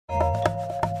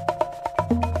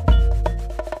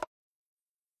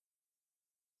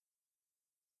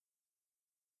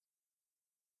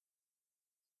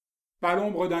Pas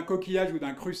l'ombre d'un coquillage ou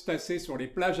d'un crustacé sur les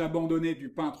plages abandonnées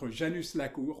du peintre Janus La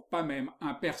Cour, pas même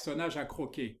un personnage à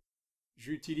croquer.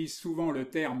 J'utilise souvent le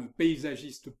terme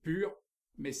paysagiste pur,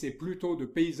 mais c'est plutôt de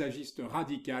paysagiste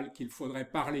radical qu'il faudrait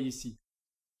parler ici.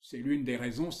 C'est l'une des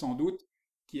raisons, sans doute,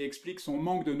 qui explique son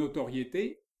manque de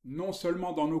notoriété, non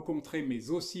seulement dans nos contrées,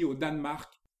 mais aussi au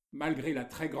Danemark, malgré la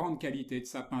très grande qualité de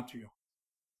sa peinture.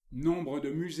 Nombre de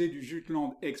musées du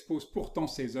Jutland exposent pourtant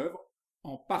ses œuvres,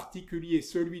 en particulier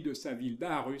celui de sa ville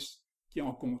d'Aarhus, qui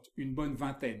en compte une bonne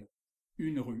vingtaine.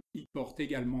 Une rue y porte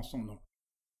également son nom.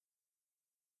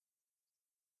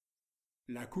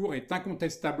 La Cour est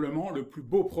incontestablement le plus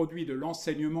beau produit de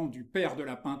l'enseignement du père de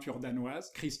la peinture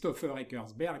danoise, Christopher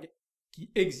Eckersberg,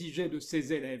 qui exigeait de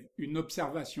ses élèves une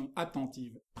observation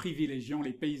attentive, privilégiant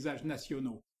les paysages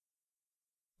nationaux.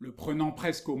 Le prenant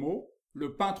presque au mot,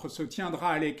 le peintre se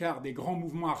tiendra à l'écart des grands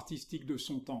mouvements artistiques de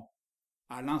son temps.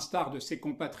 À l'instar de ses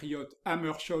compatriotes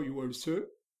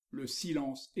Hammershaw-Wolseux, le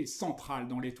silence est central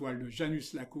dans l'étoile de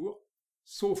Janus La Cour,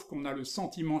 sauf qu'on a le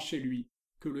sentiment chez lui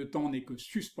que le temps n'est que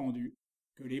suspendu,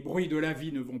 que les bruits de la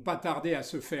vie ne vont pas tarder à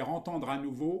se faire entendre à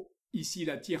nouveau, ici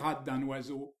la tirade d'un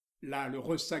oiseau, là le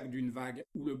ressac d'une vague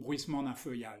ou le bruissement d'un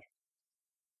feuillage.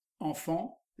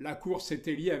 Enfant, La Cour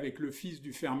s'était lié avec le fils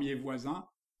du fermier voisin,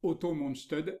 Otto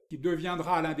Monsted, qui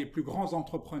deviendra l'un des plus grands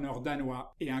entrepreneurs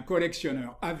danois et un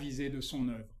collectionneur avisé de son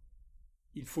œuvre.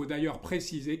 Il faut d'ailleurs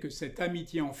préciser que cette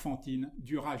amitié enfantine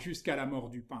dura jusqu'à la mort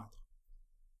du peintre.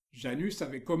 Janus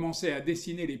avait commencé à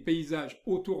dessiner les paysages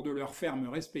autour de leurs fermes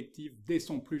respectives dès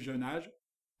son plus jeune âge,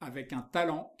 avec un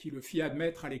talent qui le fit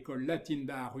admettre à l'école latine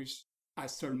d'Aarhus à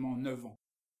seulement 9 ans.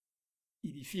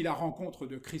 Il y fit la rencontre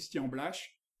de Christian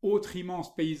Blasch, autre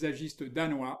immense paysagiste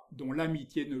danois dont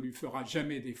l'amitié ne lui fera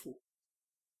jamais défaut.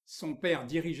 Son père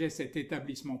dirigeait cet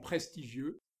établissement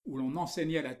prestigieux où l'on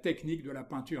enseignait la technique de la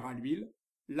peinture à l'huile,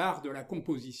 l'art de la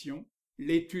composition,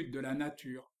 l'étude de la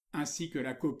nature, ainsi que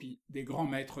la copie des grands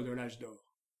maîtres de l'âge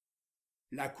d'or.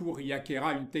 La Cour y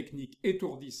acquéra une technique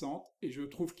étourdissante et je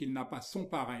trouve qu'il n'a pas son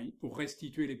pareil pour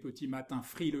restituer les petits matins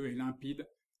frileux et limpides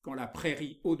quand la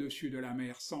prairie au-dessus de la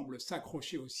mer semble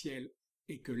s'accrocher au ciel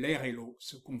et que l'air et l'eau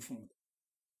se confondent.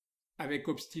 Avec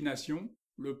obstination,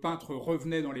 le peintre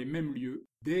revenait dans les mêmes lieux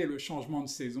dès le changement de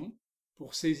saison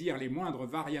pour saisir les moindres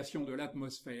variations de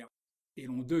l'atmosphère, et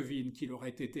l'on devine qu'il aurait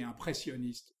été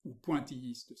impressionniste ou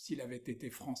pointilliste s'il avait été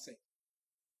français.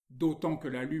 D'autant que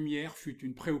la lumière fut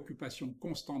une préoccupation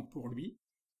constante pour lui,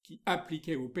 qui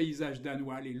appliquait au paysage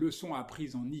danois les leçons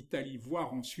apprises en Italie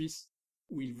voire en Suisse,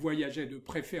 où il voyageait de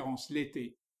préférence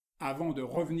l'été, avant de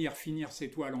revenir finir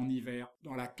ses toiles en hiver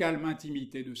dans la calme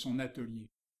intimité de son atelier.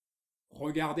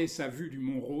 Regardez sa vue du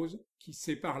Mont Rose, qui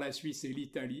sépare la Suisse et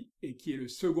l'Italie et qui est le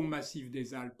second massif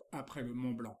des Alpes après le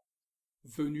Mont Blanc.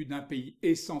 Venu d'un pays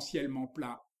essentiellement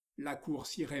plat, La Cour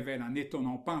s'y révèle un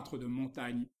étonnant peintre de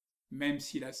montagne, même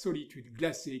si la solitude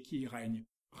glacée qui y règne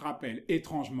rappelle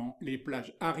étrangement les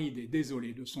plages arides et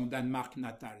désolées de son Danemark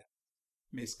natal.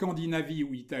 Mais Scandinavie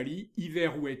ou Italie,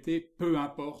 hiver ou été, peu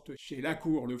importe, chez La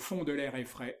Cour le fond de l'air est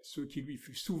frais, ce qui lui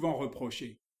fut souvent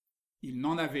reproché. Il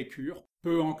n'en avait cure,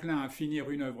 peu enclin à finir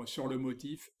une œuvre sur le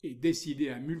motif et décidé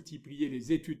à multiplier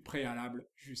les études préalables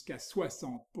jusqu'à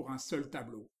 60 pour un seul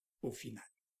tableau, au final.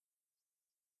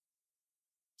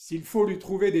 S'il faut lui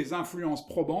trouver des influences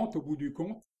probantes au bout du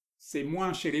compte, c'est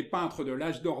moins chez les peintres de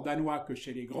l'âge d'or danois que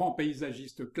chez les grands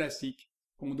paysagistes classiques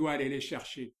qu'on doit aller les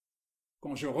chercher.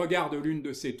 Quand je regarde l'une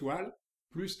de ses toiles,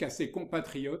 plus qu'à ses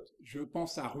compatriotes, je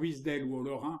pense à Ruysdael ou au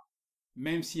Lorrain,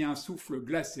 même si un souffle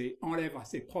glacé enlève à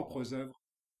ses propres œuvres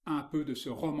un peu de ce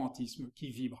romantisme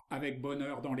qui vibre avec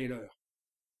bonheur dans les leurs.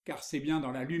 Car c'est bien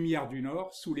dans la lumière du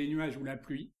nord, sous les nuages ou la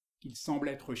pluie, qu'il semble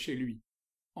être chez lui.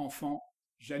 Enfant,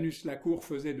 Janus La Cour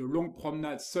faisait de longues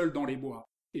promenades seul dans les bois,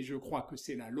 et je crois que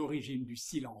c'est là l'origine du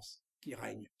silence qui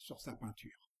règne sur sa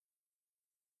peinture.